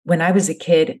when I was a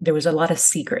kid, there was a lot of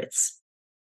secrets.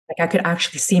 Like I could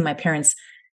actually see my parents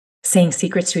saying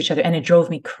secrets to each other, and it drove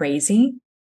me crazy.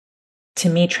 To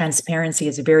me, transparency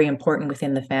is very important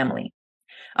within the family.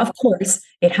 Of course,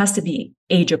 it has to be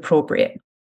age appropriate.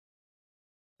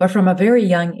 But from a very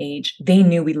young age, they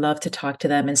knew we loved to talk to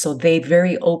them. And so they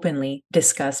very openly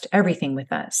discussed everything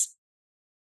with us.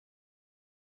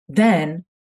 Then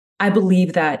I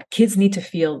believe that kids need to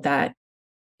feel that,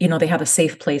 they have a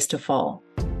safe place to fall.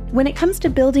 When it comes to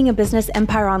building a business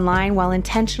empire online while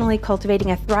intentionally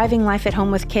cultivating a thriving life at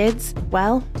home with kids,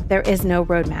 well, there is no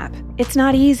roadmap. It's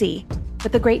not easy.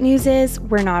 But the great news is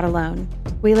we're not alone.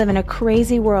 We live in a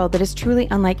crazy world that is truly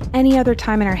unlike any other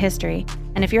time in our history.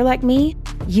 And if you're like me,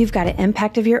 you've got an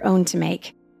impact of your own to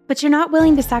make. But you're not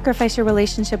willing to sacrifice your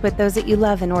relationship with those that you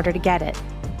love in order to get it.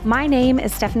 My name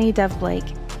is Stephanie Dove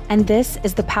Blake, and this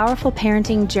is the Powerful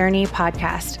Parenting Journey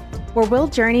podcast, where we'll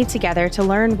journey together to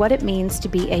learn what it means to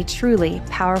be a truly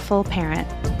powerful parent.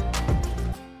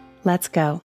 Let's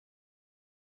go.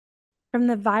 From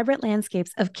the vibrant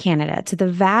landscapes of Canada to the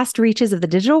vast reaches of the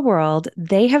digital world,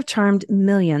 they have charmed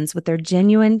millions with their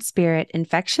genuine spirit,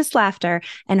 infectious laughter,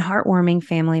 and heartwarming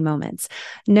family moments.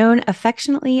 Known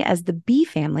affectionately as the Bee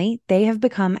Family, they have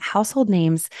become household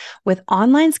names with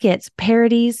online skits,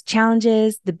 parodies,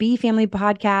 challenges, the Bee Family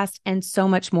podcast, and so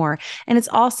much more. And it's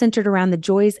all centered around the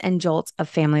joys and jolts of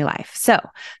family life. So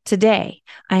today,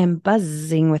 I am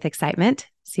buzzing with excitement.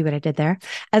 See what I did there?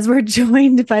 As we're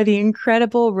joined by the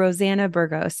incredible Rossana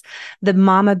Burgos, the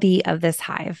mama bee of this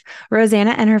hive.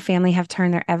 Rossana and her family have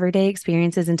turned their everyday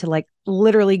experiences into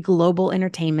literally global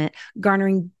entertainment,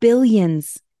 garnering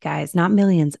billions, guys, not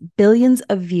millions, billions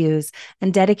of views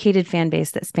and dedicated fan base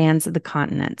that spans the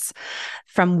continents.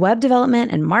 From web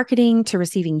development and marketing to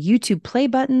receiving YouTube play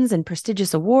buttons and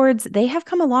prestigious awards, they have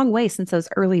come a long way since those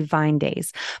early Vine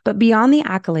days. But beyond the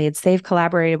accolades, they've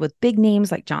collaborated with big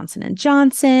names like Johnson &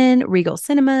 Johnson, Regal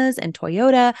Cinemas, and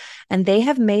Toyota, and they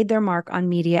have made their mark on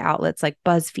media outlets like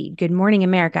BuzzFeed, Good Morning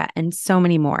America, and so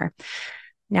many more.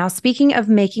 Now, speaking of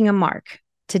making a mark,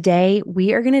 today,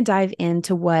 we are going to dive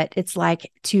into what it's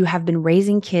like to have been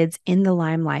raising kids in the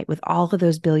limelight with all of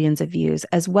those billions of views,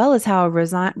 as well as how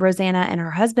Rossana and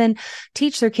her husband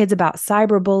teach their kids about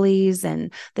cyberbullies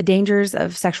and the dangers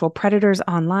of sexual predators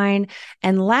online.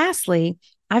 And lastly,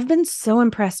 I've been so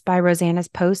impressed by Rossana's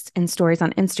posts and stories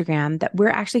on Instagram that we're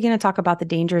actually going to talk about the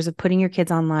dangers of putting your kids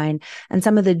online and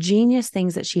some of the genius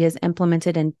things that she has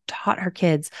implemented and taught her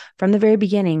kids from the very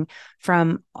beginning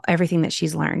from everything that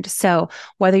she's learned. So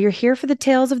whether you're here for the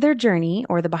tales of their journey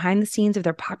or the behind the scenes of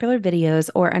their popular videos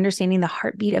or understanding the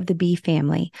heartbeat of the Bee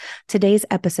family, today's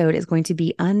episode is going to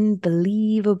be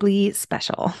unbelievably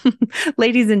special.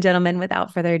 Ladies and gentlemen,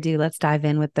 without further ado, let's dive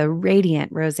in with the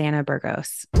radiant Rossana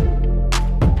Burgos.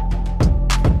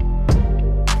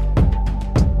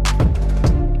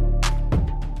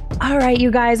 All right,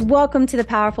 you guys, welcome to the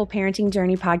Powerful Parenting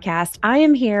Journey podcast. I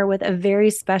am here with a very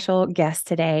special guest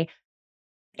today.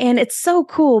 And it's so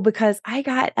cool because I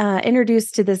got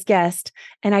introduced to this guest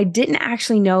and I didn't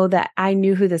actually know that I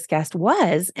knew who this guest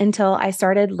was until I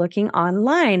started looking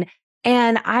online.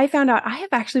 And I found out I have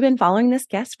actually been following this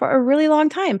guest for a really long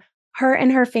time. Her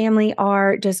and her family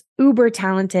are just uber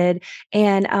talented,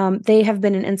 and they have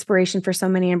been an inspiration for so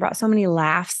many and brought so many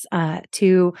laughs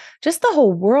to just the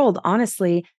whole world,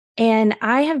 honestly. And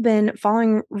I have been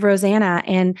following Rossana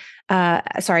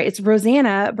it's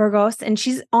Rossana Burgos, and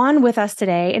she's on with us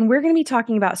today. And we're going to be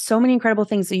talking about so many incredible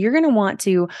things. So you're going to want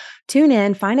to tune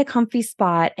in, find a comfy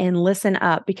spot and listen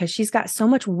up because she's got so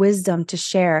much wisdom to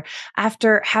share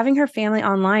after having her family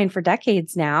online for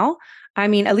decades now. I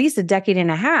mean, at least a decade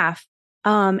and a half.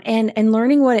 And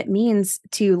learning what it means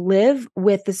to live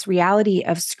with this reality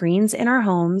of screens in our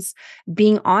homes,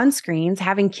 being on screens,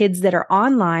 having kids that are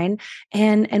online,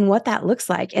 and what that looks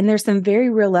like. And there's some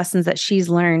very real lessons that she's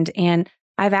learned. And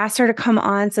I've asked her to come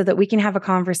on so that we can have a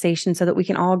conversation, so that we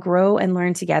can all grow and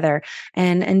learn together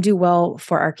and do well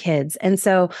for our kids. And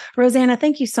so, Rossana,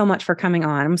 thank you so much for coming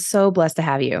on. I'm so blessed to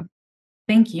have you.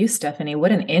 Thank you, Stephanie.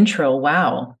 What an intro.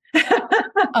 Wow.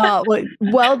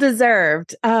 Well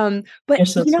deserved. But You're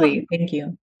so sweet. Thank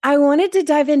you. I wanted to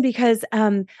dive in because,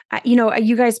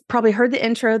 you guys probably heard the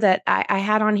intro that I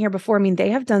had on here before. I mean, they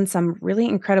have done some really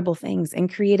incredible things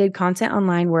and created content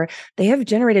online where they have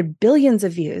generated billions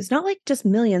of views, not like just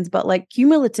millions, but like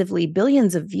cumulatively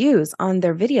billions of views on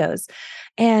their videos.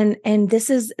 And this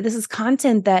is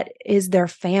content that is their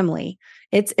family.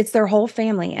 It's their whole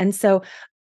family. And so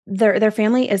their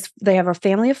family they have a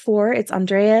family of 4. It's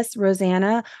Andreas,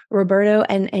 Rossana, Roberto,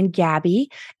 and Gabby.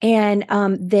 And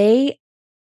they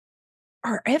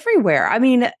are everywhere. I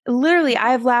mean, literally,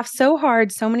 I've laughed so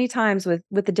hard so many times with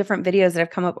the different videos that have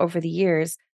come up over the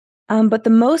years. But the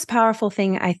most powerful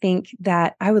thing I think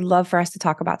that I would love for us to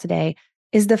talk about today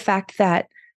is the fact that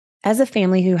as a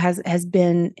family who has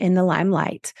been in the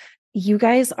limelight, you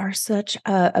guys are such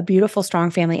a beautiful,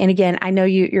 strong family. And again, I know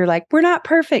you're like, we're not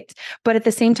perfect, but at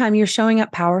the same time, you're showing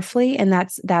up powerfully. And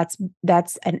that's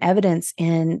an evidence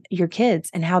in your kids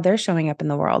and how they're showing up in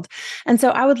the world. And so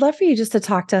I would love for you just to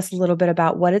talk to us a little bit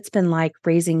about what it's been like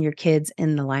raising your kids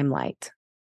in the limelight.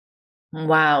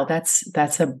 Wow,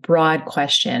 that's a broad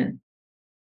question.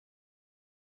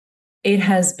 It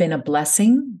has been a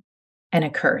blessing and a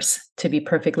curse, to be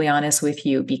perfectly honest with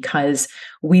you, because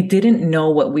we didn't know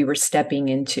what we were stepping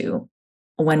into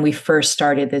when we first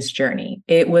started this journey.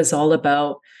 It was all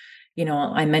about,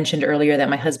 I mentioned earlier that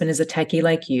my husband is a techie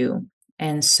like you.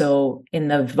 And so in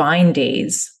the Vine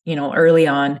days, early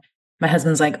on, my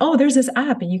husband's like, oh, there's this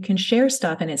app and you can share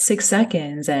stuff and it's 6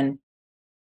 seconds. And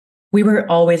we were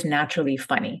always naturally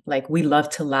funny. Like we love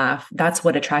to laugh. That's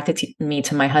what attracted me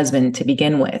to my husband to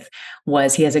begin with,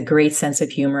 was he has a great sense of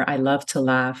humor. I love to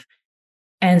laugh.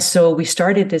 And so we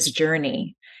started this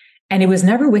journey, and it was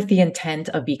never with the intent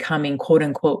of becoming quote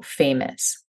unquote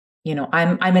famous.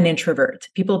 I'm an introvert.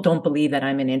 People don't believe that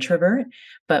I'm an introvert,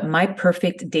 but my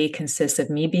perfect day consists of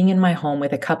me being in my home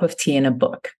with a cup of tea and a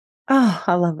book. Oh,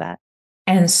 I love that.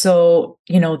 And so,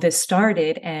 this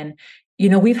started, and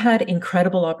we've had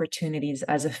incredible opportunities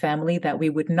as a family that we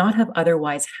would not have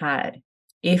otherwise had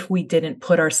if we didn't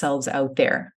put ourselves out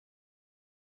there.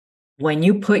 When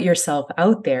you put yourself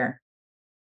out there,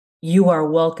 you are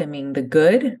welcoming the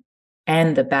good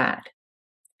and the bad.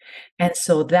 And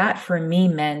so that for me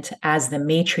meant, as the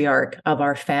matriarch of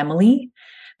our family,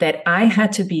 that I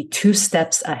had to be 2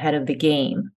 steps ahead of the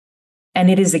game. And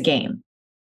it is a game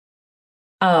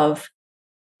of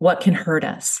what can hurt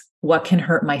us. What can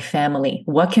hurt my family?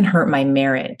 What can hurt my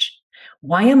marriage?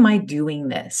 Why am I doing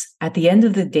this? At the end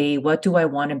of the day, what do I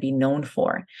want to be known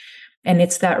for? And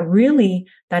it's that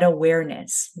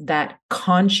awareness, that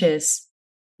conscious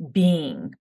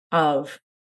being of,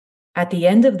 at the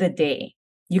end of the day,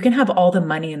 you can have all the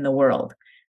money in the world,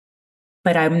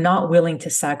 but I'm not willing to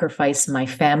sacrifice my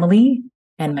family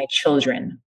and my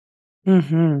children.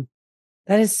 Mm-hmm.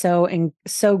 That is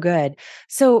so good.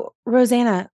 So,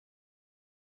 Rossana,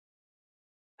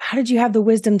 how did you have the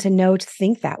wisdom to know to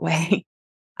think that way?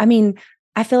 I mean,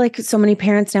 I feel like so many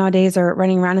parents nowadays are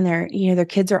running around and their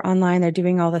kids are online, they're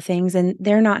doing all the things and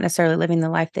they're not necessarily living the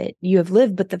life that you have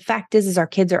lived. But the fact is our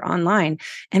kids are online,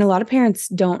 and a lot of parents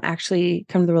don't actually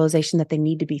come to the realization that they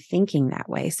need to be thinking that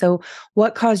way. So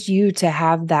what caused you to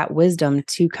have that wisdom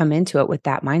to come into it with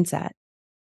that mindset?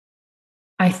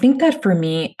 I think that for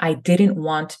me, I didn't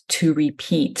want to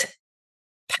repeat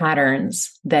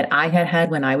patterns that I had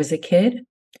had when I was a kid.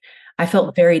 I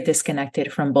felt very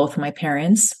disconnected from both my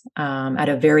parents at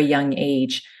a very young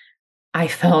age. I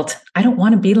felt, I don't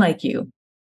want to be like you.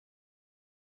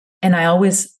 And I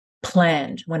always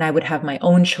planned, when I would have my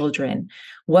own children,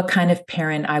 what kind of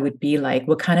parent I would be like,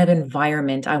 what kind of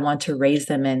environment I want to raise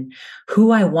them in, who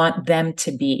I want them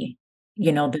to be.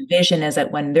 The vision is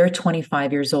that when they're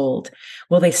 25 years old,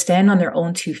 will they stand on their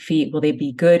own 2 feet? Will they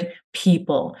be good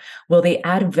people? Will they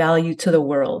add value to the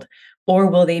world? Or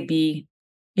will they be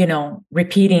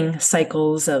repeating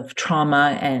cycles of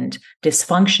trauma and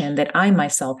dysfunction that I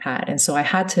myself had? And so I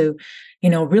had to,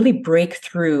 really break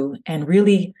through and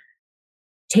really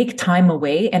take time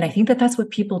away. And I think that that's what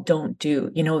people don't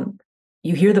do.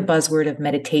 You hear the buzzword of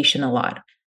meditation a lot.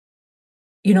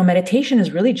 Meditation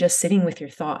is really just sitting with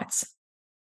your thoughts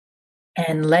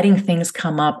and letting things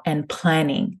come up and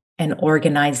planning and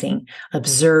organizing,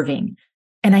 observing.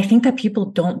 And I think that people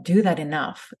don't do that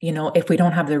enough. If we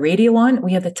don't have the radio on,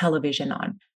 we have the television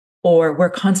on, or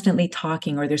we're constantly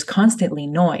talking, or there's constantly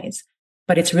noise.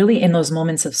 But it's really in those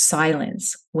moments of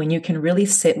silence when you can really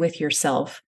sit with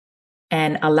yourself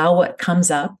and allow what comes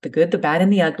up, the good, the bad,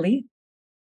 and the ugly,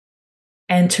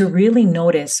 and to really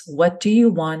notice, what do you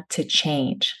want to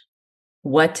change?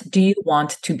 What do you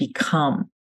want to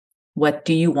become? What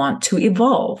do you want to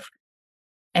evolve?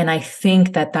 And I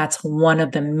think that that's one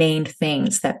of the main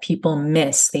things that people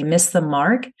miss. They miss the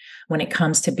mark when it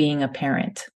comes to being a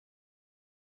parent.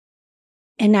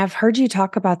 And I've heard you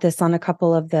talk about this on a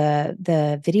couple of the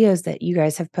videos that you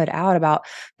guys have put out about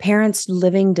parents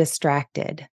living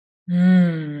distracted.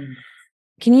 Can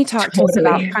you talk to us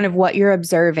about kind of what you're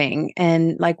observing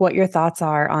and like what your thoughts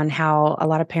are on how a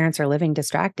lot of parents are living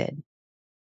distracted?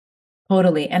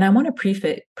 Totally. And I want to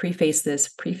preface, preface,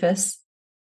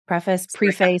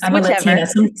 I'm whichever. a Latina.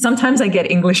 Sometimes I get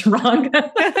English wrong.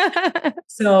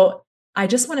 So I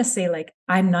just want to say, like,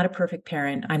 I'm not a perfect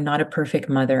parent. I'm not a perfect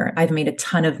mother. I've made a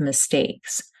ton of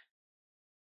mistakes.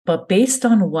 But based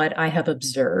on what I have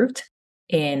observed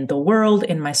in the world,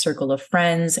 in my circle of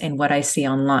friends, and what I see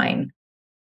online,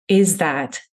 is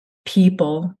that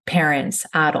people, parents,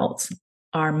 adults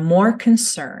are more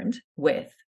concerned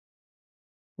with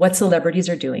what celebrities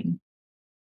are doing.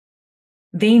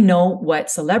 They know what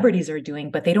celebrities are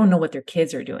doing, but they don't know what their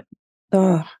kids are doing.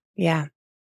 Oh, yeah.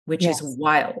 Which is Yes.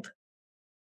 wild.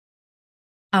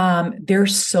 They're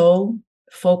so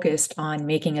focused on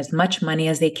making as much money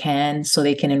as they can so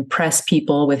they can impress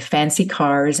people with fancy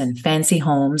cars and fancy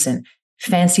homes and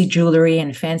fancy jewelry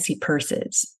and fancy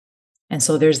purses. And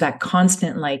so there's that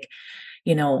constant, like,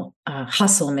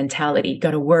 hustle mentality.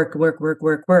 Got to work, work, work,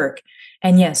 work, work.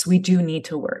 And yes, we do need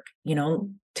to work.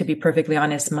 To be perfectly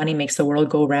honest, money makes the world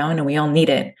go round and we all need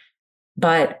it.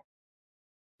 But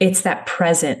it's that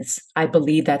presence, I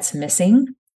believe, that's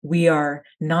missing. We are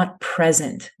not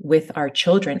present with our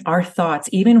children. Our thoughts,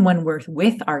 even when we're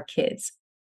with our kids,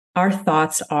 our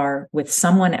thoughts are with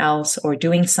someone else or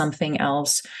doing something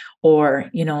else.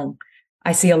 Or,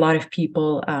 I see a lot of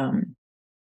people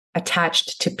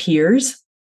attached to peers.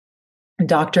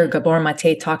 Dr. Gabor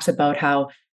Mate talks about how,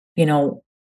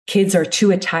 kids are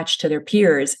too attached to their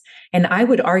peers. And I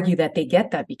would argue that they get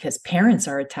that because parents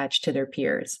are attached to their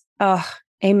peers. Oh,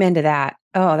 amen to that.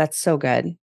 Oh, that's so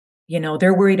good.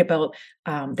 They're worried about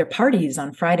their parties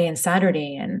on Friday and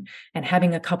Saturday and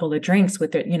having a couple of drinks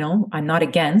with their, I'm not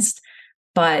against,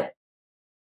 but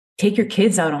take your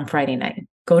kids out on Friday night,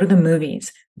 go to the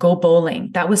movies, go bowling.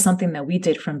 That was something that we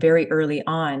did from very early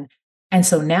on. And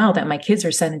so now that my kids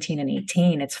are 17 and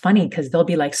 18, it's funny because they'll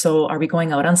be like, so are we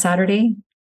going out on Saturday?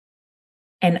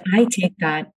 And I take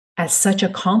that as such a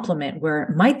compliment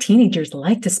where my teenagers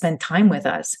like to spend time with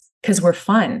us because we're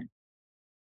fun.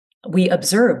 We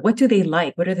observe, what do they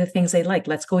like? What are the things they like?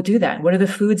 Let's go do that. What are the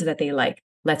foods that they like?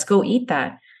 Let's go eat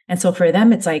that. And so for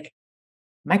them, it's like,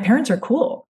 my parents are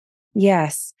cool.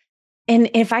 Yes.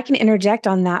 And if I can interject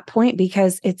on that point,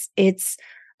 because it's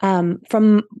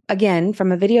from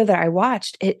a video that I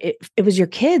watched, it was your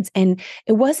kids. And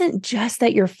it wasn't just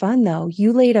that you're fun, though.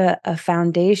 You laid a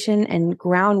foundation and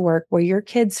groundwork where your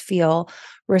kids feel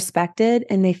respected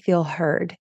and they feel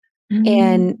heard. Mm-hmm.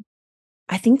 And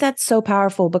I think that's so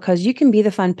powerful because you can be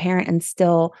the fun parent and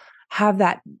still have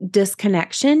that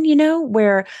disconnection,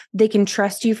 where they can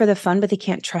trust you for the fun, but they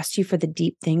can't trust you for the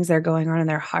deep things that are going on in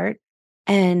their heart.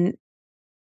 And,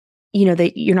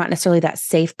 that you're not necessarily that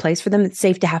safe place for them. It's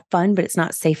safe to have fun, but it's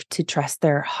not safe to trust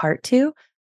their heart to.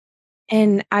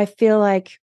 And I feel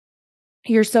like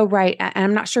you're so right. And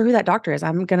I'm not sure who that doctor is.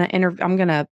 I'm going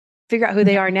to figure out who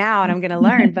they are now and I'm going to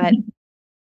learn, but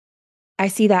I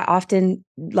see that often,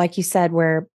 like you said,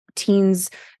 where teens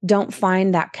don't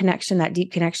find that connection, that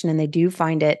deep connection, and they do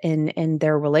find it in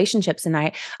their relationships. And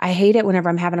I hate it whenever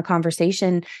I'm having a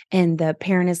conversation and the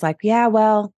parent is like, yeah,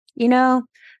 well,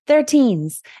 they're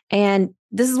teens and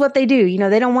this is what they do.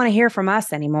 They don't want to hear from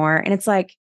us anymore. And it's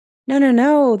like,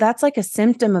 no, that's like a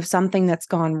symptom of something that's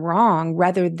gone wrong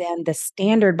rather than the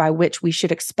standard by which we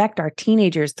should expect our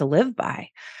teenagers to live by.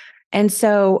 And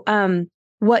so,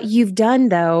 what you've done,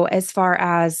 though, as far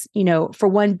as, for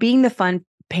one, being the fun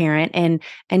parent and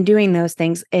doing those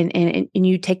things, and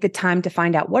you take the time to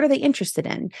find out what are they interested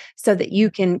in so that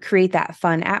you can create that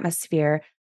fun atmosphere.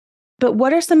 But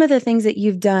what are some of the things that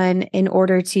you've done in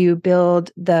order to build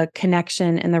the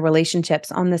connection and the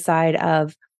relationships on the side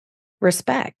of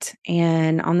respect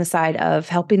and on the side of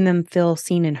helping them feel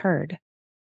seen and heard?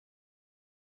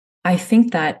 I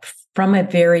think that from a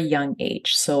very young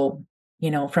age,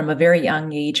 from a very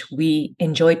young age, we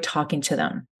enjoyed talking to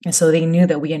them. And so they knew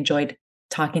that we enjoyed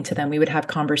talking to them. We would have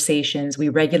conversations. We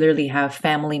regularly have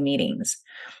family meetings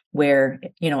where,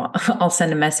 I'll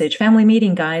send a message, family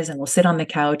meeting, guys, and we'll sit on the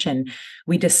couch and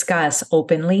we discuss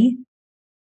openly.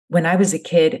 When I was a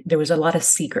kid, there was a lot of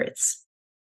secrets.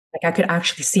 Like I could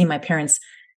actually see my parents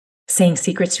saying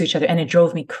secrets to each other and it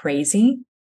drove me crazy.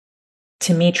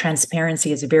 To me,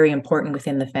 transparency is very important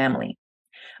within the family.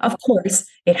 Of course,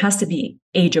 it has to be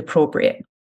age appropriate.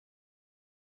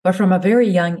 But from a very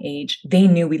young age, they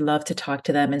knew we loved to talk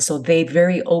to them. And so they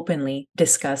very openly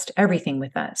discussed everything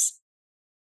with us.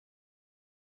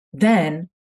 Then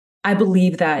I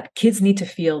believe that kids need to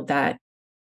feel that,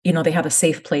 they have a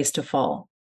safe place to fall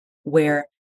where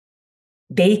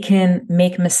they can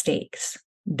make mistakes.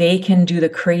 They can do the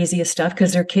craziest stuff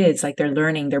because they're kids, like they're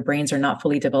learning, their brains are not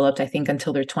fully developed, I think,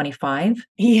 until they're 25.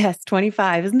 Yes,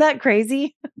 25. Isn't that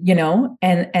crazy?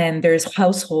 And there's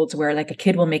households where like a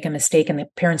kid will make a mistake and the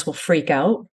parents will freak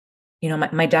out.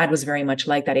 My dad was very much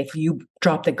like that. If you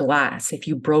dropped a glass, if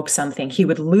you broke something, he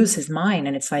would lose his mind.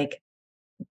 And it's like,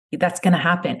 that's going to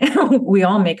happen. We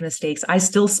all make mistakes. I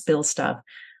still spill stuff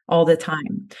all the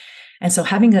time. And so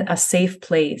having a safe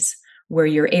place where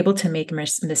you're able to make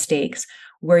mistakes,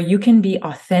 where you can be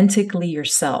authentically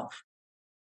yourself,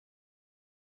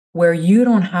 where you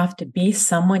don't have to be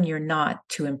someone you're not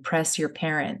to impress your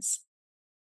parents.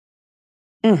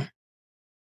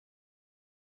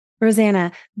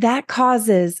 Rossana, that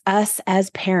causes us as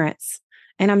parents,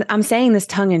 and I'm saying this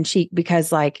tongue in cheek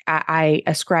because like I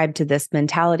ascribe to this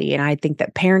mentality and I think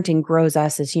that parenting grows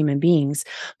us as human beings.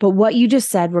 But what you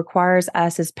just said requires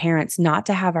us as parents not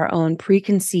to have our own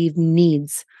preconceived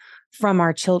needs from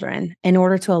our children in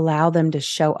order to allow them to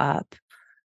show up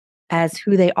as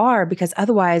who they are, because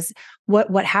otherwise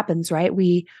what happens, right?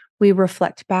 We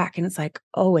reflect back and it's like,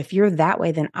 oh, if you're that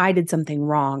way, then I did something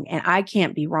wrong and I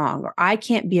can't be wrong, or I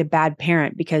can't be a bad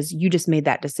parent because you just made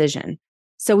that decision.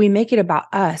 So we make it about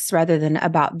us rather than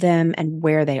about them and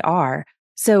where they are.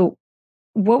 So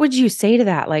what would you say to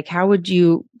that? Like, how would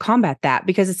you combat that?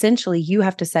 Because essentially you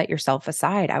have to set yourself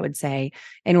aside, I would say,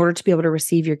 in order to be able to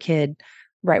receive your kid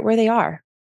right where they are.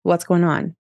 What's going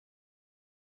on?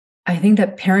 I think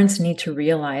that parents need to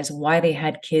realize why they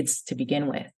had kids to begin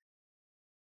with.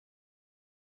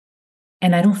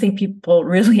 And I don't think people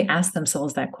really ask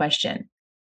themselves that question.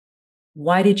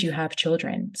 Why did you have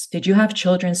children? Did you have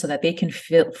children so that they can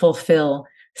fulfill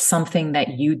something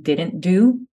that you didn't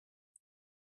do?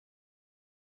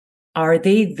 Are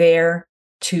they there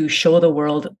to show the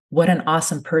world what an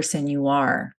awesome person you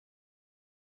are?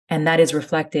 And that is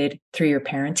reflected through your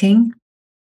parenting.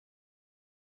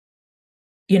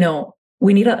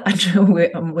 We need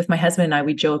with my husband and I,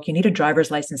 we joke, you need a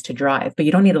driver's license to drive, but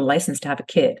you don't need a license to have a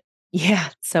kid. Yeah,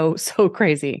 so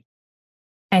crazy.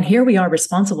 And here we are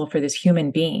responsible for this human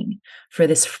being, for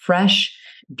this fresh,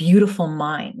 beautiful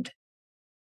mind.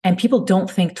 And people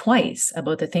don't think twice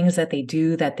about the things that they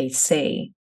do, that they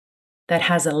say, that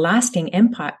has a lasting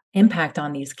impact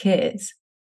on these kids.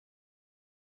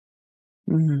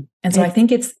 Mm-hmm. And so I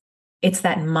think it's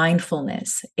that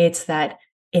mindfulness, it's that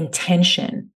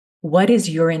intention. What is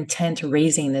your intent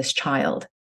raising this child?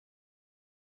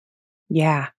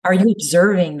 Yeah. Are you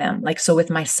observing them? Like, so with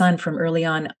my son from early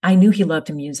on, I knew he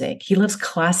loved music. He loves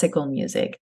classical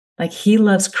music. Like he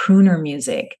loves crooner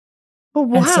music. Oh,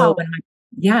 wow. And so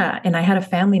and I had a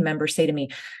family member say to me,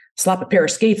 slap a pair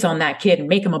of skates on that kid and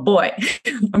make him a boy.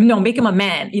 No, make him a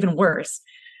man, even worse.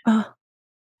 Oh.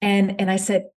 And I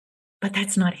said, but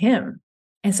that's not him.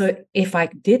 And so if I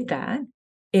did that,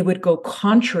 it would go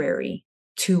contrary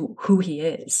to who he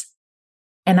is.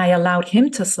 And I allowed him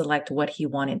to select what he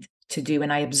wanted to do.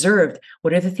 And I observed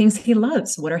what are the things he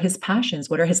loves? What are his passions?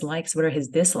 What are his likes? What are his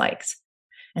dislikes?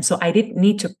 And so I didn't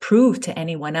need to prove to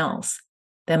anyone else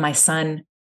that my son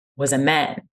was a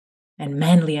man and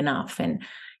manly enough. And,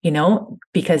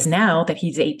 because now that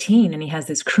he's 18 and he has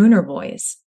this crooner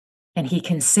voice and he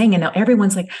can sing, and now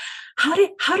everyone's like, how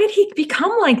did he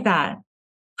become like that?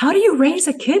 How do you raise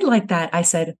a kid like that? I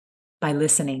said, by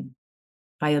listening,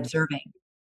 by observing,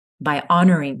 by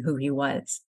honoring who he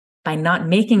was, by not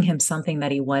making him something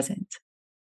that he wasn't.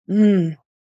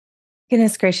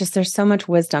 Goodness gracious, there's so much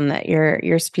wisdom that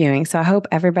you're spewing. So I hope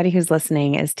everybody who's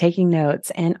listening is taking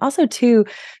notes, and also too,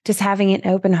 just having an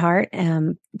open heart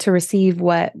to receive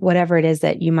whatever it is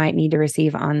that you might need to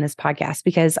receive on this podcast,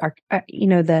 because our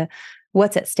the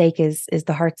what's at stake is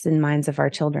the hearts and minds of our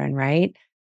children, right?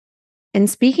 And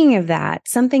speaking of that,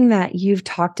 something that you've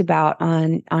talked about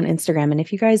on Instagram, and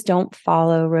if you guys don't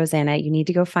follow Rossana, you need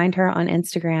to go find her on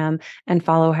Instagram and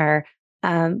follow her.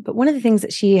 But one of the things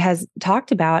that she has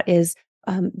talked about is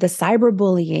the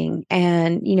cyberbullying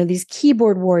and, these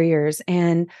keyboard warriors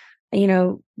and,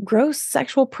 gross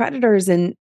sexual predators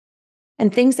and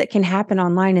things that can happen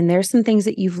online. And there's some things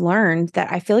that you've learned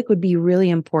that I feel like would be really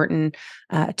important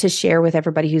to share with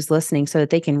everybody who's listening so that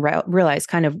they can realize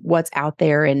kind of what's out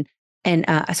there. And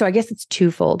so I guess it's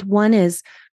twofold. One is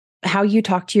how you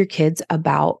talk to your kids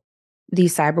about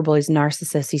these cyberbullies,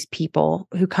 narcissists, these people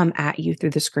who come at you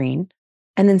through the screen.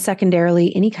 And then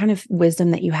secondarily, any kind of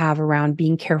wisdom that you have around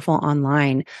being careful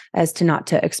online as to not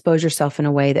to expose yourself in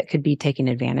a way that could be taken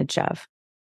advantage of.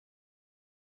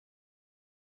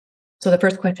 So the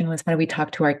first question was, how do we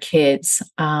talk to our kids?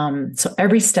 So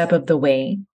every step of the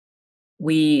way,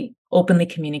 we openly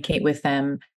communicate with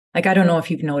them. Like, I don't know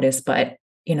if you've noticed, but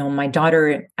my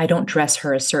daughter, I don't dress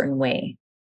her a certain way.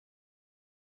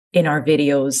 In our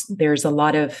videos, there's a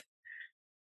lot of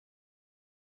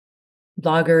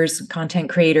bloggers, content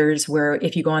creators, where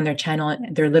if you go on their channel,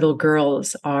 their little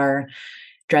girls are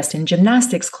dressed in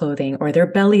gymnastics clothing, or their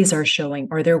bellies are showing,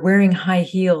 or they're wearing high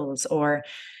heels, or,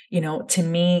 to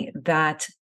me, that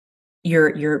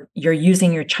you're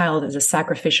using your child as a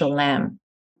sacrificial lamb.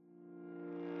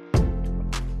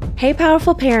 Hey,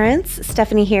 powerful parents,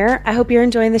 Stephanie here. I hope you're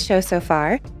enjoying the show so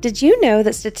far. Did you know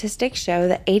that statistics show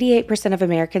that 88% of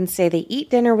Americans say they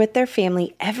eat dinner with their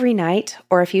family every night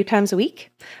or a few times a week?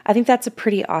 I think that's a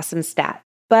pretty awesome stat.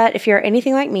 But if you're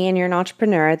anything like me and you're an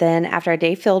entrepreneur, then after a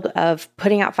day filled of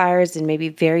putting out fires and maybe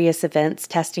various events,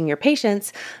 testing your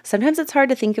patience, sometimes it's hard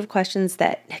to think of questions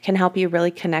that can help you really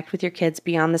connect with your kids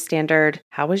beyond the standard,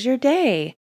 "How was your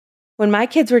day?" When my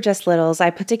kids were just littles, I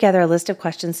put together a list of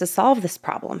questions to solve this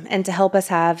problem and to help us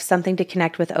have something to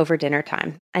connect with over dinner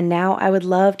time. And now I would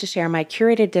love to share my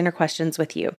curated dinner questions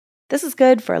with you. This is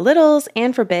good for littles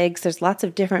and for bigs. There's lots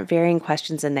of different varying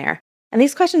questions in there. And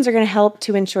these questions are going to help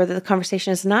to ensure that the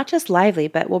conversation is not just lively,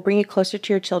 but will bring you closer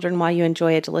to your children while you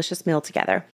enjoy a delicious meal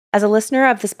together. As a listener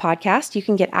of this podcast, you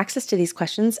can get access to these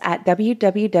questions at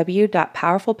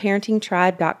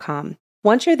www.powerfulparentingtribe.com.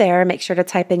 Once you're there, make sure to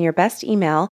type in your best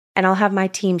email, and I'll have my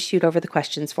team shoot over the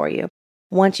questions for you.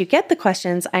 Once you get the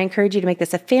questions, I encourage you to make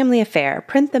this a family affair.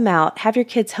 Print them out, have your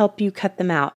kids help you cut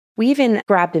them out. We even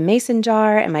grabbed a mason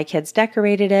jar and my kids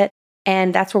decorated it,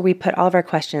 and that's where we put all of our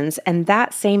questions. And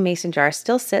that same mason jar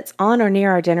still sits on or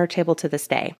near our dinner table to this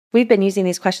day. We've been using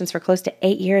these questions for close to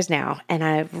 8 years now, and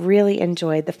I've really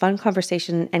enjoyed the fun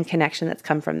conversation and connection that's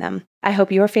come from them. I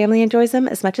hope your family enjoys them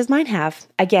as much as mine have.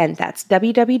 Again, that's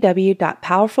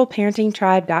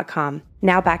www.powerfulparentingtribe.com.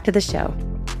 Now back to the show.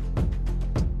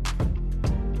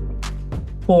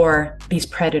 For these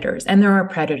predators, and there are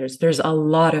predators, there's a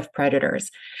lot of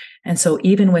predators. And so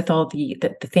even with all the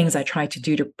things I tried to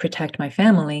do to protect my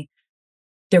family,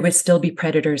 there would still be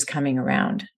predators coming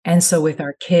around. And so with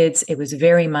our kids, it was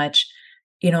very much,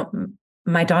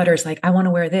 my daughter's like, "I want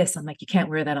to wear this." I'm like, "You can't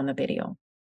wear that on the video."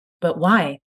 "But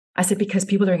why?" I said, "Because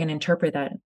people are going to interpret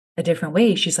that a different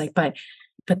way." She's like, but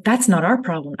that's not our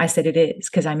problem. I said, "It is,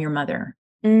 because I'm your mother.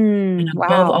 And above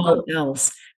Wow. all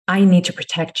else, I need to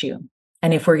protect you.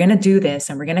 And if we're going to do this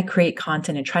and we're going to create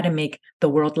content and try to make the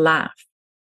world laugh,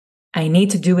 I need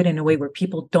to do it in a way where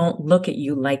people don't look at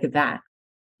you like that."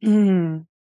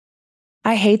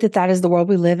 I hate that that is the world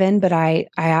we live in, but I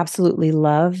absolutely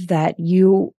love that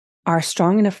you are a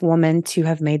strong enough woman to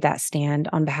have made that stand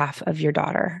on behalf of your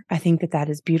daughter. I think that that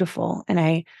is beautiful. And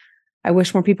I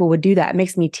wish more people would do that. It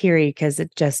makes me teary because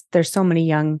there's so many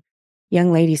young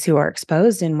ladies who are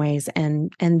exposed in ways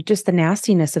and just the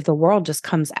nastiness of the world just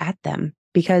comes at them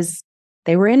because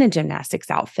they were in a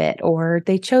gymnastics outfit or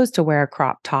they chose to wear a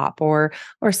crop top or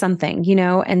something,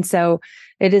 and so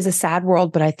it is a sad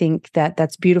world, but I think that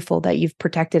that's beautiful that you've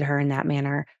protected her in that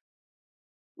manner.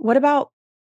 What about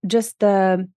just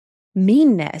the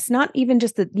meanness? Not even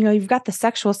just you've got the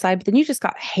sexual side, but then you just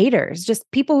got haters, just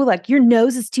people who like, your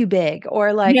nose is too big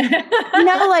or like,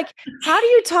 like how do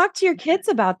you talk to your kids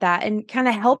about that and kind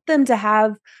of help them to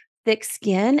have thick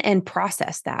skin and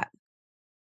process that?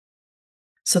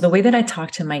 So the way that I talk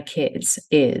to my kids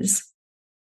is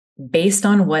based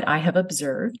on what I have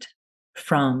observed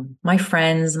from my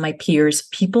friends, my peers,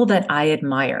 people that I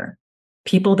admire,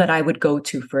 people that I would go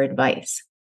to for advice.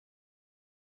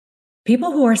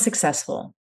 People who are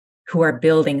successful, who are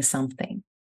building something,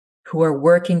 who are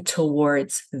working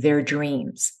towards their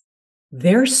dreams.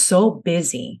 They're so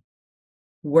busy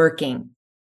working,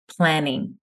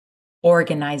 planning,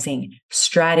 organizing,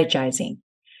 strategizing.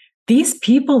 These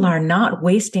people are not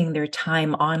wasting their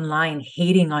time online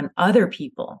hating on other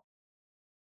people.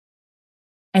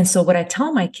 And so what I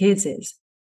tell my kids is,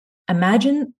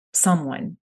 imagine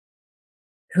someone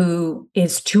who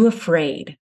is too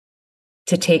afraid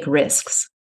to take risks,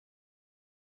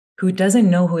 who doesn't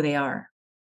know who they are,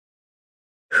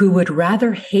 who would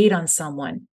rather hate on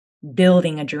someone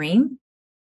building a dream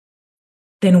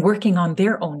than working on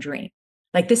their own dream.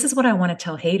 Like, this is what I want to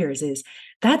tell haters is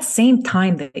that same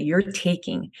time that you're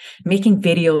taking, making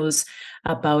videos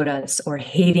about us or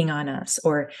hating on us,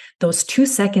 or those 2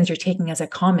 seconds you're taking as a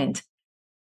comment,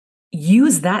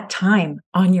 use that time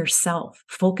on yourself,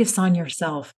 focus on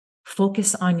yourself,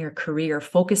 focus on your career,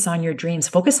 focus on your dreams,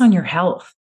 focus on your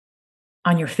health,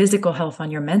 on your physical health, on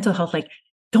your mental health. Like,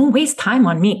 don't waste time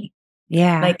on me.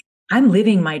 Yeah. Like, I'm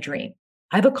living my dream.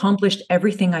 I've accomplished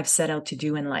everything I've set out to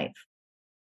do in life.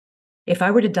 If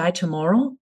I were to die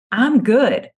tomorrow, I'm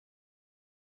good.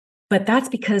 But that's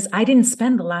because I didn't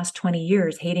spend the last 20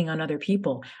 years hating on other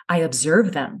people. I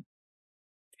observe them.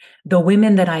 The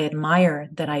women that I admire,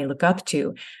 that I look up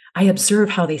to, I observe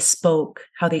how they spoke,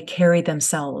 how they carried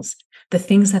themselves, the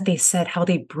things that they said, how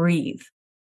they breathe.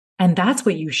 And that's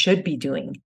what you should be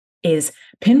doing. is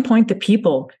pinpoint the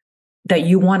people that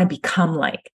you want to become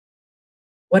like.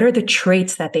 What are the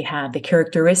traits that they have, the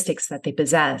characteristics that they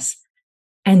possess,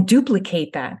 and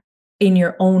duplicate that in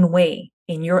your own way,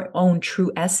 in your own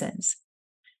true essence.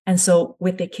 And so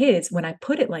with the kids, when I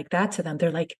put it like that to them,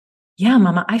 they're like, yeah,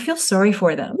 mama, I feel sorry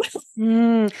for them.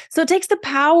 So it takes the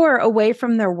power away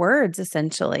from their words,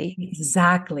 essentially.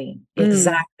 Exactly.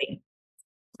 Exactly.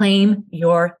 Claim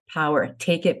your power.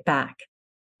 Take it back.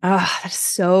 Oh, that's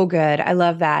so good. I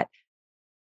love that.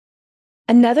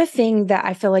 Another thing that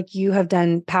I feel like you have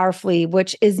done powerfully,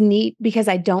 which is neat because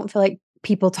I don't feel like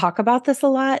people talk about this a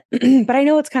lot, but I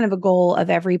know it's kind of a goal of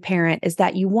every parent, is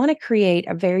that you want to create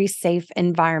a very safe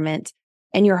environment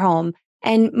in your home.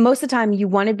 And most of the time, you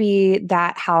want to be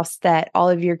that house that all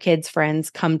of your kids' friends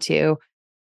come to.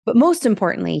 But most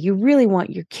importantly, you really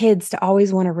want your kids to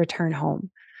always want to return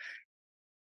home.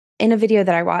 In a video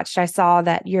that I watched, I saw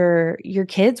that your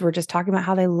kids were just talking about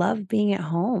how they love being at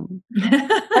home.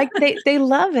 Like they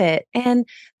love it. And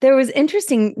there was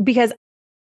interesting because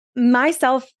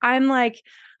myself, I'm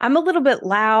a little bit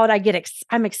loud.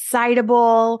 I'm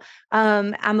excitable.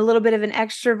 I'm a little bit of an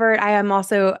extrovert. I am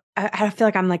also, I feel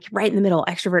like I'm like right in the middle,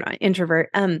 extrovert, introvert.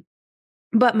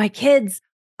 But my kids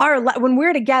are, when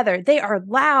we're together, they are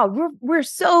loud. We're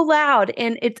so loud.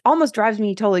 And it almost drives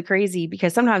me totally crazy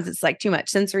because sometimes it's like too much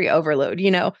sensory overload, you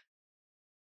know?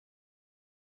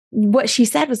 What she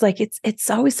said was like, it's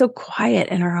always so quiet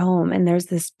in our home and there's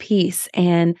this peace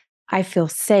and I feel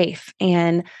safe.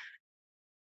 And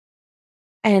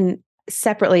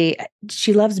separately,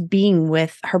 she loves being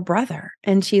with her brother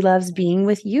and she loves being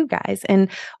with you guys. And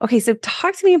okay, so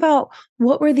talk to me about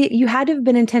you had to have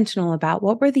been intentional about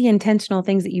what were the intentional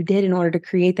things that you did in order to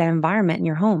create that environment in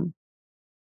your home?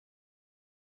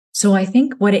 So I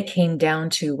think what it came down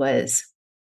to was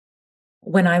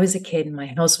when I was a kid, my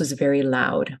house was very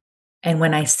loud. And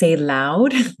when I say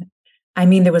loud, I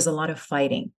mean there was a lot of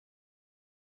fighting.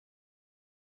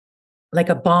 Like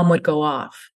a bomb would go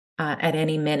off at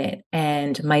any minute,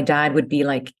 and my dad would be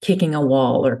like kicking a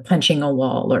wall or punching a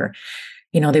wall, or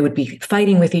they would be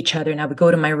fighting with each other. And I would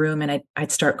go to my room and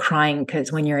I'd start crying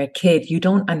because when you're a kid, you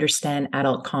don't understand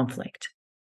adult conflict.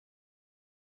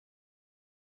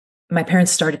 My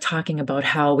parents started talking about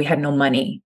how we had no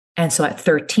money. And so at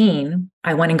 13,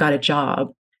 I went and got a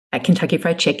job at Kentucky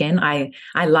Fried Chicken. I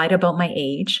lied about my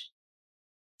age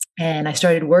and I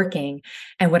started working.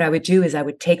 And what I would do is I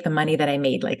would take the money that I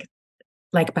made, like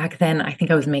back then, I think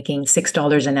I was making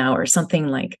 $6 an hour, something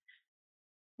like,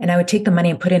 and I would take the money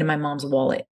and put it in my mom's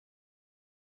wallet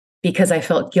because I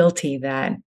felt guilty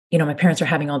that, my parents are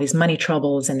having all these money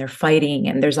troubles and they're fighting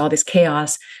and there's all this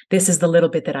chaos. This is the little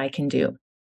bit that I can do.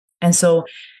 And so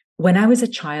when I was a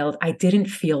child, I didn't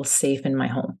feel safe in my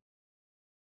home.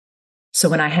 So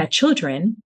when I had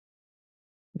children,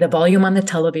 the volume on the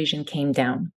television came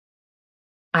down.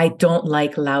 I don't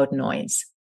like loud noise,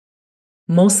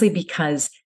 mostly because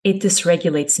it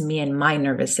dysregulates me and my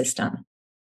nervous system.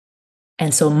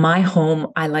 And so my home,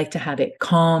 I like to have it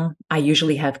calm. I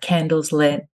usually have candles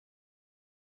lit.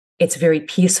 It's very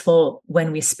peaceful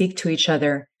when we speak to each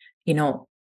other.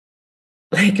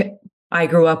 Like I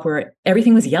grew up where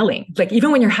everything was yelling. Like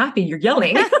even when you're happy, you're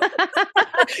yelling.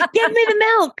 Give me the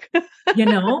milk.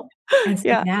 And so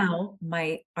Yeah. now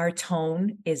our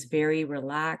tone is very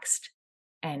relaxed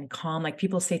and calm. Like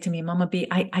people say to me, Mama B,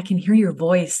 I can hear your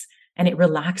voice and it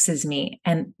relaxes me.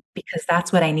 And because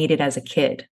that's what I needed as a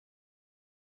kid.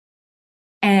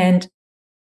 And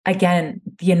again,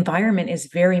 the environment is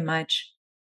very much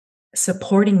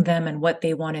supporting them and what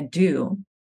they want to do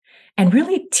and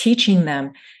really teaching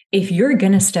them, if you're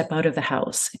going to step out of the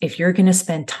house, if you're going to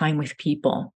spend time with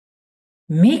people,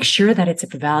 make sure that it's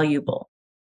valuable.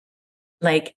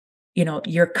 Like,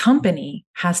 your company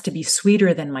has to be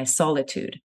sweeter than my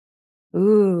solitude.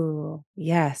 Ooh,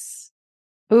 yes.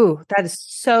 Ooh, that is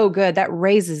so good. That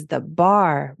raises the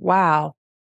bar. Wow.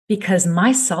 Because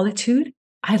my solitude,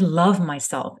 I love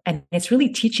myself. And it's really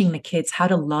teaching the kids how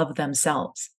to love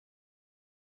themselves.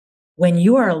 When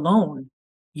you are alone,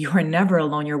 you are never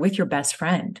alone. You're with your best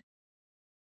friend.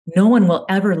 No one will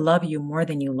ever love you more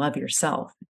than you love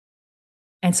yourself.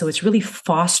 And so it's really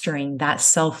fostering that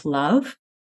self-love,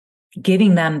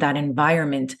 giving them that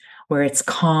environment where it's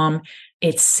calm,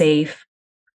 it's safe,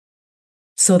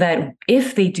 so that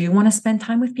if they do want to spend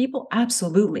time with people,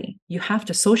 absolutely, you have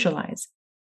to socialize.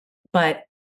 But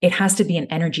it has to be an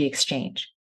energy exchange.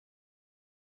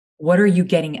 What are you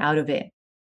getting out of it?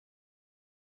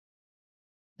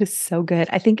 It's so good.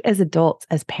 I think as adults,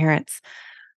 as parents,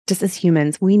 just as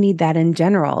humans, we need that in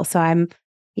general. So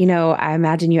I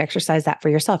imagine you exercise that for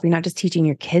yourself. You're not just teaching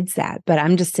your kids that, but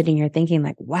I'm just sitting here thinking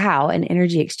like, wow, an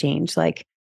energy exchange. Like,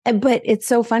 but it's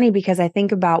so funny because I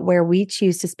think about where we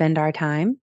choose to spend our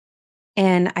time.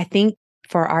 And I think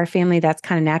for our family, that's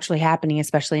kind of naturally happening,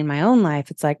 especially in my own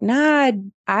life. It's like, nah,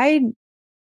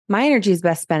 my energy is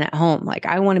best spent at home. Like,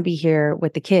 I want to be here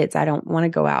with the kids. I don't want to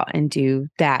go out and do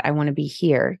that. I want to be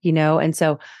here, And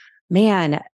so,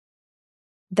 man,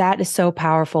 that is so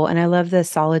powerful. And I love the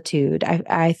solitude.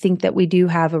 I think that we do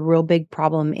have a real big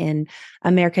problem in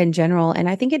America in general. And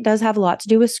I think it does have a lot to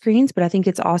do with screens, but I think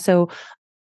it's also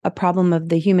a problem of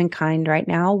the humankind right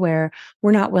now where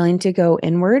we're not willing to go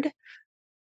inward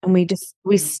and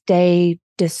we stay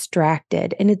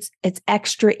distracted. And it's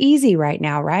extra easy right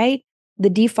now, right? The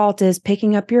default is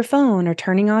picking up your phone or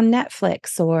turning on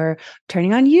Netflix or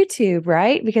turning on YouTube,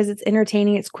 right? Because it's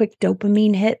entertaining, it's quick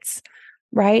dopamine hits,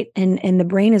 right? And the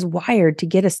brain is wired to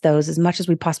get us those as much as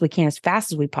we possibly can, as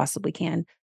fast as we possibly can.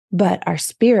 But our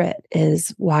spirit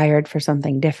is wired for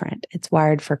something different. It's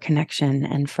wired for connection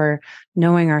and for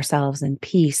knowing ourselves and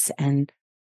peace. And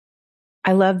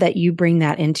I love that you bring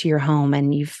that into your home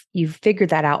and you've figured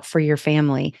that out for your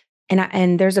family.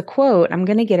 And there's a quote, I'm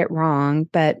going to get it wrong,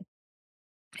 but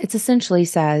it essentially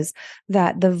says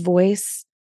that the voice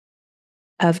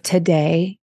of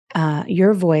today,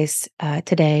 your voice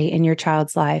today in your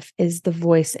child's life is the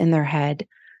voice in their head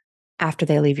after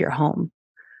they leave your home.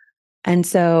 And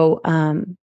so,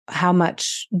 how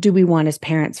much do we want as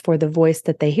parents for the voice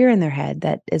that they hear in their head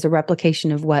that is a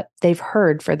replication of what they've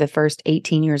heard for the first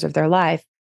 18 years of their life,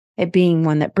 it being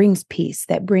one that brings peace,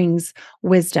 that brings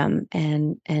wisdom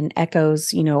and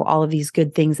echoes, all of these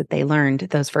good things that they learned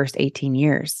those first 18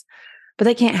 years. But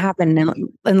they can't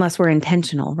happen unless we're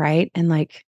intentional, right? And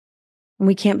like,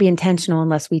 we can't be intentional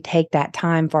unless we take that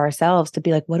time for ourselves to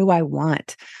be like, what do I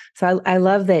want? So I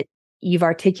love that you've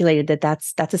articulated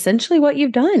that's essentially what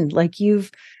you've done. Like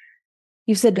you've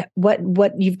said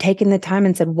what you've taken the time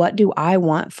and said, what do I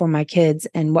want for my kids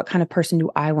and what kind of person do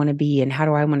I want to be and how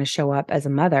do I want to show up as a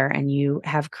mother? And you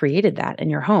have created that in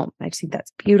your home. I just think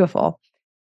that's beautiful.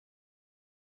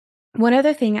 One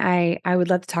other thing I would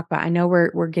love to talk about. I know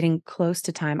we're getting close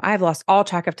to time. I've lost all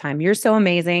track of time. You're so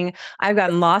amazing. I've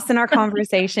gotten lost in our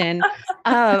conversation.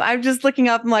 I'm just looking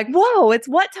up. I'm like, whoa, it's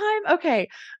what time? Okay.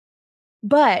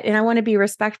 And I want to be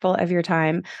respectful of your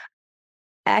time.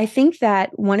 I think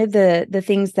that one of the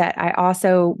things that I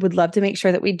also would love to make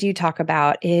sure that we do talk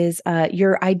about is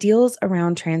your ideals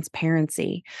around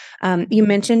transparency. You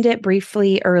mentioned it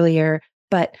briefly earlier,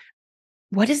 but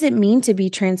what does it mean to be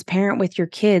transparent with your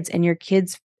kids and your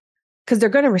kids? Because they're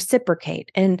going to reciprocate.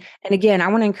 And again, I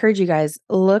want to encourage you guys,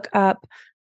 look up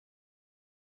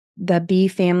the Be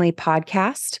Family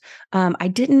podcast. I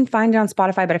didn't find it on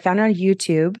Spotify, but I found it on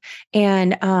YouTube.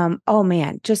 And oh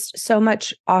man, just so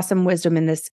much awesome wisdom in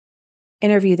this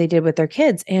interview they did with their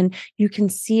kids. And you can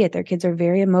see it. Their kids are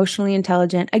very emotionally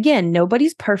intelligent. Again,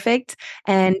 nobody's perfect.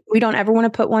 And we don't ever want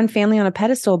to put one family on a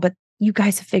pedestal, but you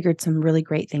guys have figured some really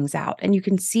great things out. And you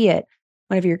can see it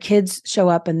whenever your kids show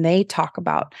up and they talk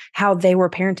about how they were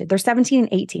parented. They're 17 and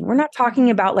 18. We're not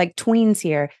talking about like tweens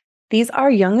here. These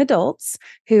are young adults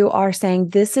who are saying,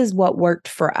 this is what worked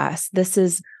for us. This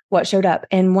is what showed up.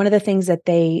 And one of the things that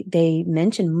they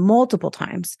mentioned multiple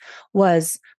times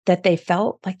was that they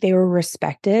felt like they were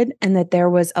respected and that there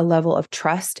was a level of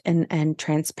trust and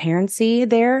transparency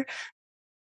there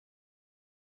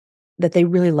that they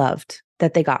really loved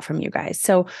that they got from you guys.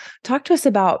 So talk to us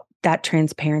about that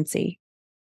transparency.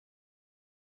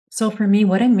 So for me,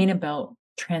 what I mean about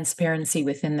transparency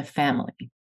within the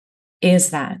family is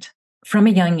that from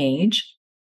a young age,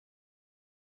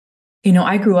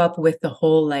 I grew up with the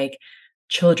whole like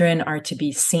children are to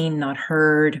be seen, not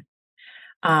heard.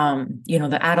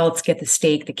 The adults get the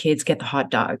steak, the kids get the hot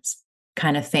dogs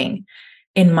kind of thing.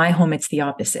 In my home, it's the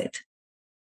opposite.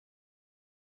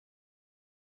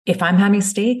 If I'm having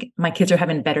steak, my kids are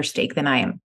having better steak than I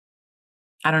am.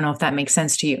 I don't know if that makes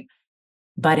sense to you.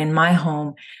 But in my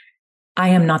home, I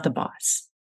am not the boss.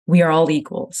 We are all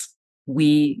equals.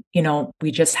 We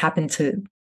just happen to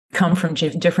come from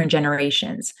different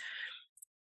generations.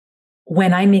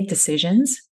 When I make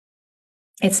decisions,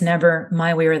 it's never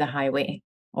my way or the highway,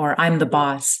 or I'm the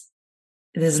boss.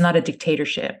 This is not a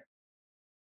dictatorship.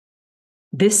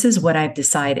 This is what I've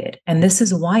decided. And this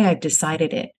is why I've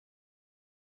decided it.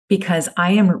 Because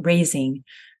I am raising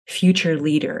future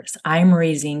leaders. I'm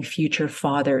raising future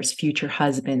fathers, future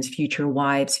husbands, future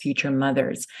wives, future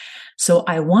mothers. So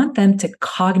I want them to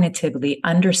cognitively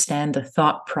understand the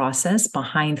thought process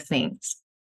behind things.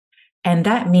 And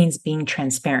that means being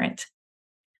transparent.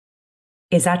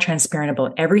 Is that transparent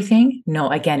about everything? No,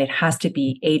 again, it has to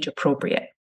be age appropriate.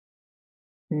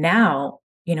 Now,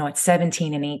 at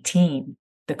 17 and 18,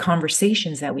 the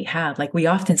conversations that we have, like we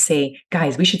often say,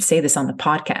 guys, we should say this on the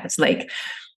podcast. Like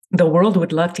the world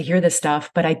would love to hear this stuff,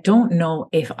 but I don't know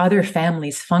if other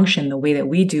families function the way that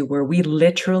we do, where we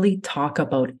literally talk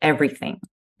about everything.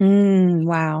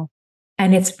 Wow.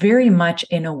 And it's very much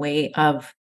in a way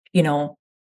of,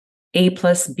 A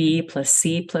plus B plus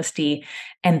C plus D.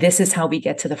 And this is how we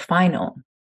get to the final.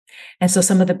 And so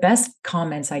some of the best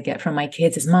comments I get from my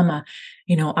kids is, Mama,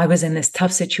 I was in this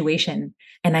tough situation.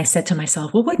 And I said to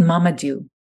myself, what would Mama do?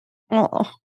 Oh,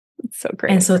 that's so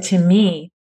great. And so to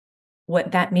me,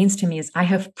 what that means to me is I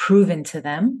have proven to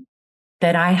them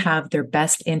that I have their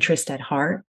best interest at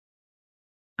heart.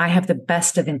 I have the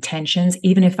best of intentions,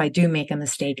 even if I do make a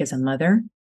mistake as a mother.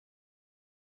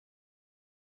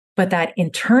 But that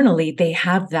internally, they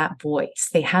have that voice.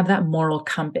 They have that moral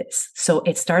compass. So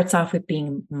it starts off with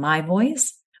being my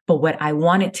voice. But what I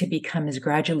want it to become is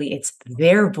gradually it's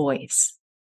their voice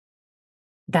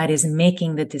that is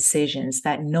making the decisions,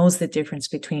 that knows the difference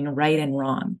between right and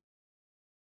wrong.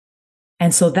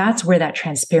 And so that's where that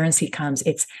transparency comes.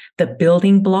 It's the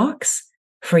building blocks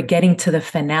for getting to the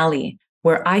finale,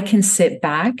 where I can sit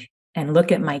back and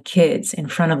look at my kids in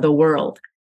front of the world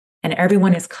and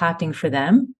everyone is clapping for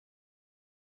them.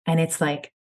 And it's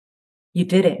like, you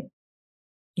did it.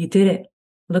 You did it.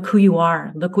 Look who you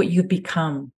are. Look what you've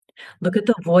become. Look at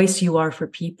the voice you are for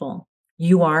people.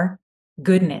 You are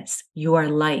goodness. You are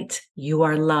light. You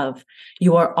are love.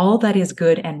 You are all that is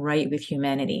good and right with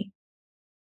humanity.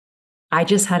 I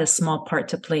just had a small part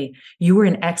to play. You were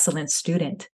an excellent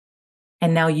student.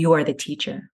 And now you are the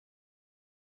teacher.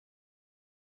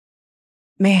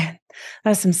 Man,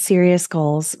 that's some serious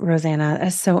goals, Rossana.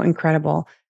 That's so incredible.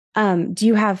 Do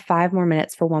you have 5 more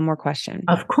minutes for one more question?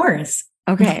 Of course.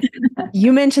 Okay.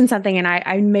 You mentioned something and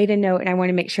I made a note and I want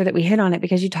to make sure that we hit on it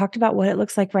because you talked about what it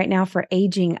looks like right now for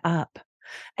aging up.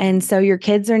 And so your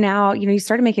kids are now, you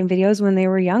started making videos when they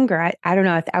were younger. I don't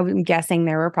know. I'm guessing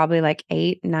they were probably like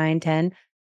 8, 9, 10.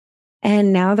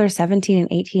 And now they're 17 and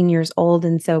 18 years old.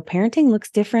 And so parenting looks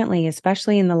differently,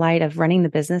 especially in the light of running the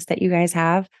business that you guys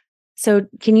have. So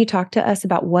can you talk to us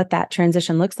about what that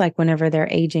transition looks like whenever they're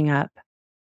aging up?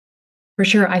 For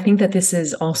sure. I think that this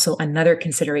is also another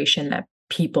consideration that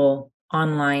people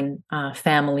online,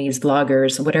 families,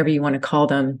 bloggers, whatever you want to call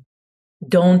them,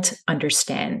 don't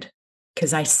understand.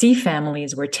 Because I see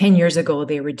families where 10 years ago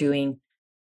they were doing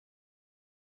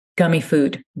gummy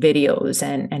food videos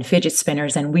and fidget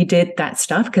spinners. And we did that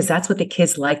stuff because that's what the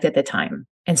kids liked at the time.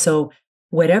 And so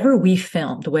whatever we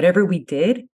filmed, whatever we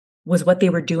did was what they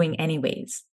were doing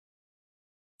anyways.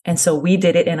 And so we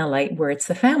did it in a light where it's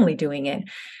the family doing it.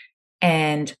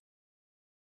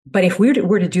 But if we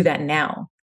were to do that now,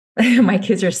 my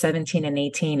kids are 17 and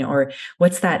 18, or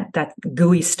what's that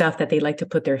gooey stuff that they like to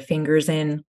put their fingers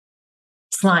in?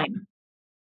 Slime.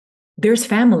 There's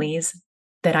families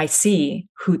that I see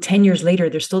who 10 years later,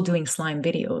 they're still doing slime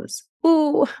videos.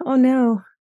 Ooh, oh no.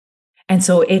 And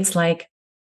so it's like,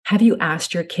 have you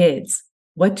asked your kids,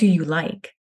 what do you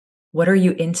like? What are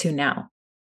you into now?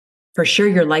 For sure,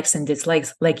 your likes and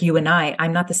dislikes, like you and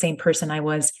I'm not the same person I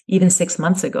was even 6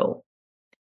 months ago.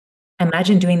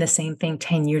 Imagine doing the same thing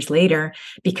 10 years later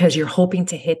because you're hoping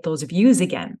to hit those views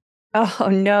again. Oh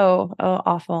no. Oh,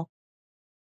 awful.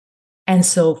 And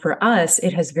so for us,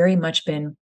 it has very much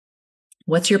been,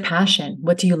 what's your passion?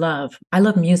 What do you love? I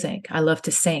love music. I love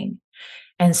to sing.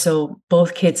 And so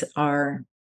both kids are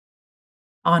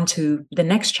on to the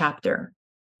next chapter.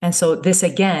 And so this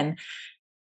again,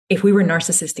 if we were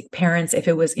narcissistic parents, if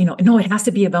it was, no, it has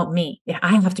to be about me.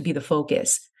 I have to be the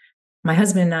focus. My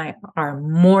husband and I are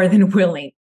more than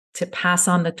willing to pass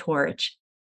on the torch.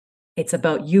 It's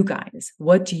about you guys.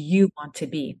 What do you want to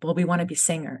be? Well, we want to be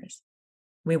singers.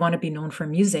 We want to be known for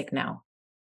music now.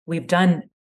 We've done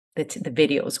the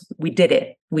videos. We did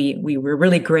it. We were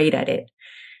really great at it.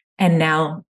 And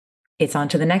now it's on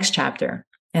to the next chapter.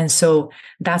 And so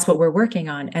that's what we're working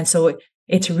on. And so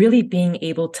it's really being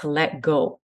able to let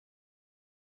go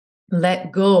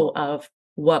of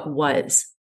what was,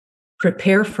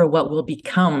 prepare for what will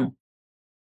become,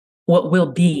 what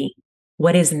will be,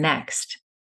 what is next.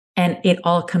 And it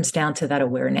all comes down to that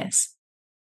awareness.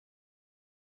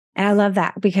 And I love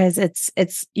that because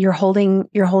it's you're holding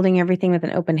everything with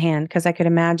an open hand. Because I could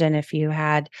imagine if you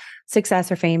had success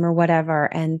or fame or whatever,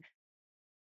 and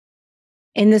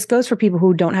this goes for people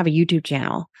who don't have a YouTube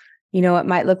channel. It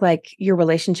might look like your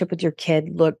relationship with your kid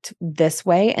looked this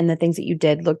way, and the things that you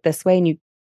did looked this way. And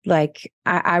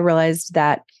I realized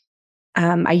that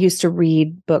I used to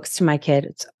read books to my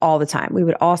kids all the time. We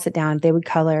would all sit down, they would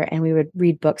color, and we would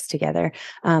read books together.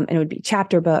 And it would be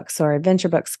chapter books or adventure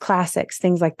books, classics,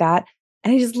 things like that.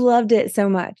 And I just loved it so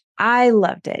much. I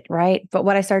loved it, right? But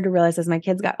what I started to realize as my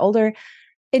kids got older,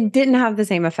 it didn't have the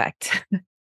same effect.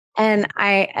 And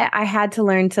I had to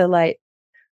learn to like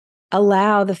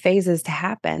allow the phases to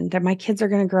happen, that my kids are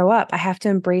going to grow up. I have to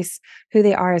embrace who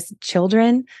they are as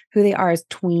children, who they are as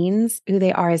tweens, who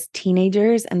they are as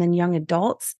teenagers, and then young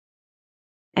adults.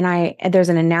 And there's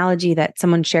an analogy that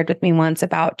someone shared with me once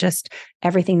about just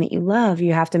everything that you love.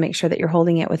 You have to make sure that you're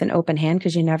holding it with an open hand,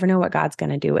 because you never know what God's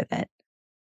going to do with it.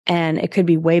 And it could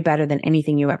be way better than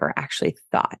anything you ever actually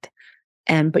thought.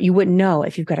 But you wouldn't know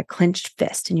if you've got a clenched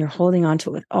fist and you're holding on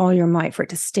to it with all your might for it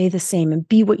to stay the same and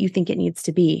be what you think it needs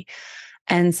to be.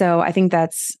 And so I think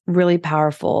that's really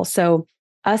powerful. So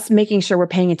us making sure we're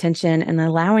paying attention and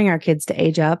allowing our kids to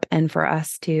age up, and for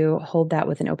us to hold that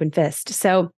with an open fist.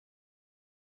 So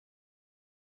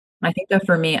I think that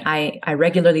for me, I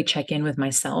regularly check in with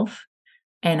myself,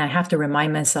 and I have to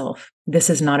remind myself, this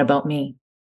is not about me.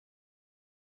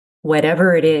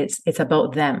 Whatever it is, it's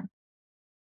about them.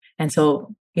 And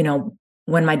so,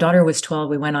 when my daughter was 12,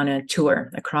 we went on a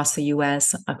tour across the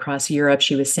US, across Europe.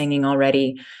 She was singing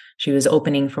already. She was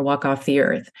opening for Walk Off the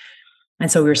Earth.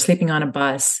 And so we were sleeping on a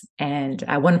bus. And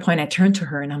at one point I turned to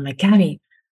her and I'm like, Gabby,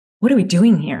 what are we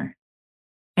doing here?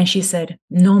 And she said,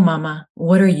 no, Mama,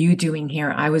 what are you doing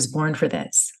here? I was born for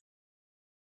this.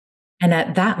 And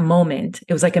at that moment,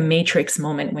 it was like a Matrix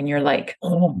moment when you're like,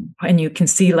 oh, and you can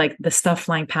see like the stuff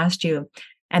flying past you.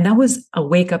 And that was a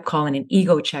wake up call and an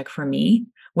ego check for me,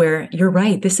 where you're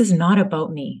right. This is not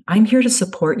about me. I'm here to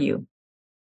support you.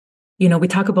 We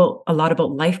talk a lot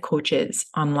about life coaches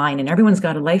online, and everyone's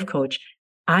got a life coach.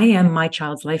 I am my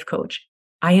child's life coach.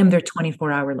 I am their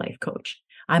 24-hour life coach.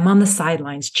 I'm on the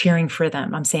sidelines cheering for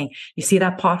them. I'm saying, you see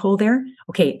that pothole there?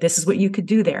 Okay, this is what you could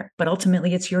do there. But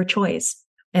ultimately, it's your choice.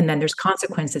 And then there's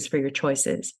consequences for your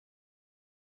choices.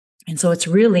 And so it's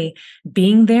really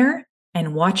being there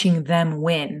and watching them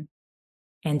win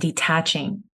and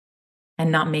detaching and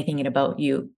not making it about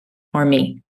you or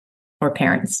me or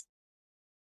parents.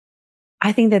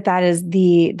 I think that is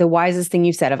the wisest thing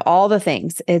you've said of all the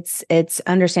things. It's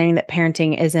understanding that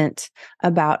parenting isn't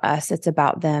about us, it's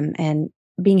about them, and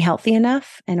being healthy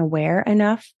enough and aware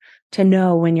enough to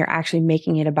know when you're actually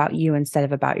making it about you instead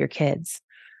of about your kids.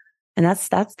 And that's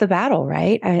the battle,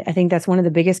 right? I think that's one of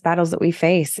the biggest battles that we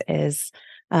face is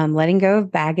letting go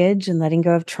of baggage and letting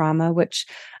go of trauma, which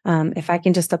if I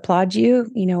can just applaud you,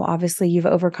 obviously you've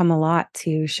overcome a lot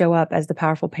to show up as the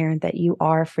powerful parent that you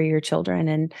are for your children.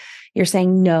 And you're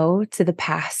saying no to the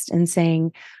past and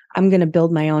saying, I'm going to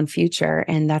build my own future.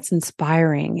 And that's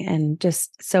inspiring and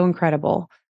just so incredible.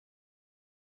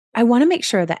 I want to make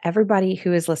sure that everybody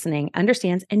who is listening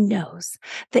understands and knows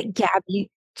that Gabby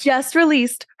just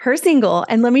released her single.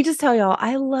 And let me just tell y'all,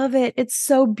 I love it. It's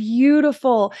so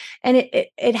beautiful. And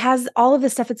it has all of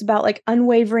this stuff. It's about like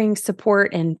unwavering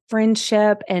support and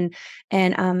friendship and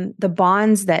the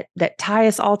bonds that tie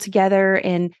us all together.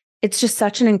 And it's just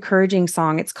such an encouraging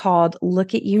song. It's called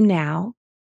Look at You Now.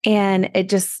 And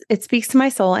it speaks to my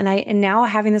soul. And now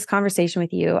having this conversation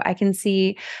with you, I can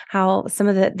see how some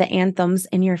of the anthems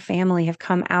in your family have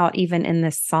come out even in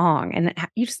this song. And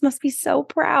you just must be so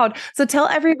proud. So tell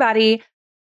everybody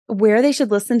where they should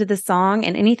listen to this song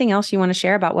and anything else you want to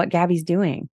share about what Gabby's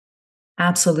doing.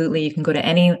 Absolutely. You can go to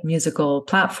any musical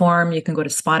platform. You can go to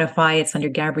Spotify. It's under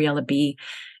Gabriella B.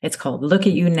 It's called Look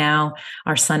at You Now.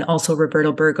 Our son, also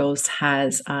Roberto Burgos,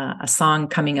 has a song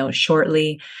coming out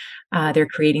shortly. They're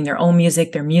creating their own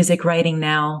music. They're music writing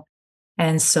now.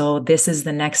 And so this is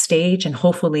the next stage. And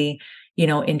hopefully,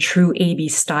 in true AB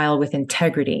style with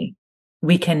integrity,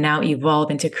 we can now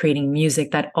evolve into creating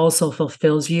music that also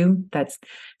fulfills you, that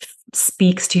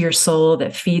speaks to your soul,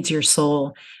 that feeds your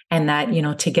soul. And that,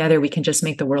 together we can just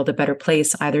make the world a better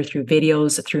place, either through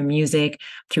videos, through music,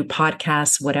 through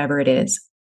podcasts, whatever it is.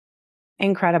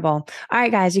 Incredible. All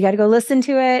right, guys, you got to go listen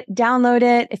to it, download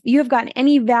it. If you have gotten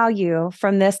any value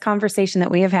from this conversation that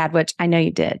we have had, which I know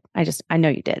you did, I know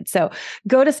you did. So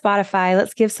go to Spotify.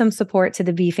 Let's give some support to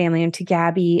the B family and to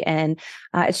Gabby. And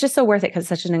it's just so worth it because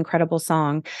it's such an incredible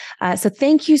song. So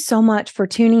thank you so much for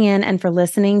tuning in and for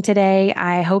listening today.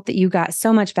 I hope that you got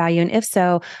so much value. And if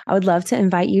so, I would love to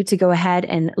invite you to go ahead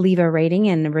and leave a rating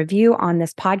and a review on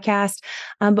this podcast.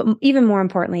 But even more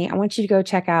importantly, I want you to go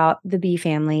check out the B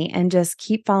family and just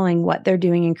keep following what they're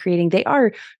doing and creating. They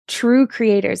are true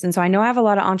creators. And so I know I have a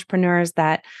lot of entrepreneurs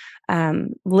that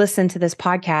listen to this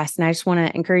podcast. And I just want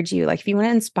to encourage you, like, if you want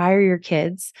to inspire your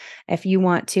kids, if you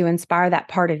want to inspire that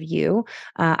part of you,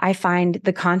 I find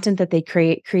the content that they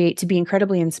create to be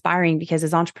incredibly inspiring, because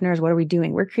as entrepreneurs, what are we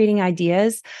doing? We're creating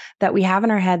ideas that we have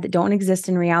in our head that don't exist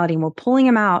in reality, and we're pulling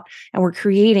them out and we're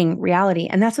creating reality.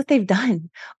 And that's what they've done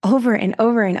over and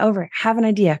over and over. Have an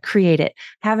idea, create it.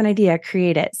 Have an idea,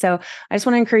 create it. So I just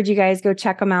want to encourage you guys, go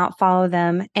check them out, follow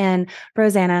them. And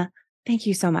Rossana, thank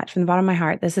you so much from the bottom of my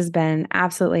heart. This has been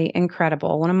absolutely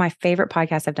incredible. One of my favorite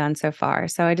podcasts I've done so far.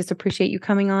 So I just appreciate you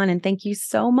coming on, and thank you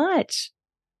so much.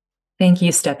 Thank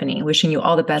you, Stephanie. Wishing you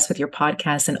all the best with your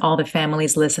podcast and all the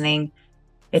families listening.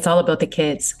 It's all about the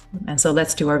kids. And so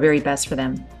let's do our very best for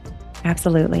them.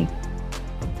 Absolutely.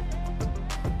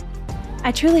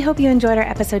 I truly hope you enjoyed our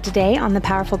episode today on the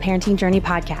Powerful Parenting Journey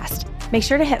podcast. Make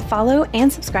sure to hit follow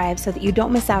and subscribe so that you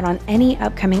don't miss out on any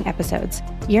upcoming episodes.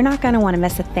 You're not going to want to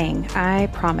miss a thing, I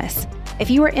promise.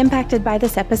 If you were impacted by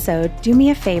this episode, do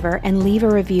me a favor and leave a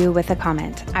review with a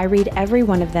comment. I read every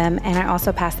one of them, and I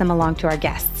also pass them along to our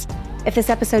guests. If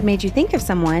this episode made you think of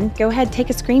someone, go ahead,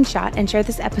 take a screenshot and share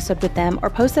this episode with them,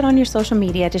 or post it on your social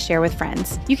media to share with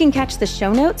friends. You can catch the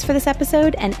show notes for this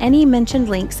episode and any mentioned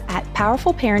links at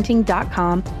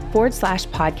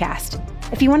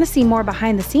powerfulparenting.com/podcast. If you want to see more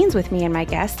behind the scenes with me and my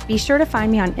guests, be sure to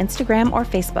find me on Instagram or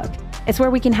Facebook. It's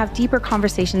where we can have deeper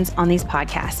conversations on these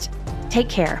podcasts. Take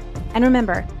care. And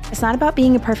remember, it's not about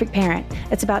being a perfect parent.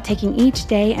 It's about taking each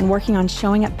day and working on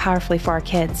showing up powerfully for our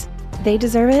kids. They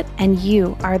deserve it, and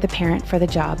you are the parent for the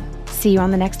job. See you on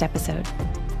the next episode.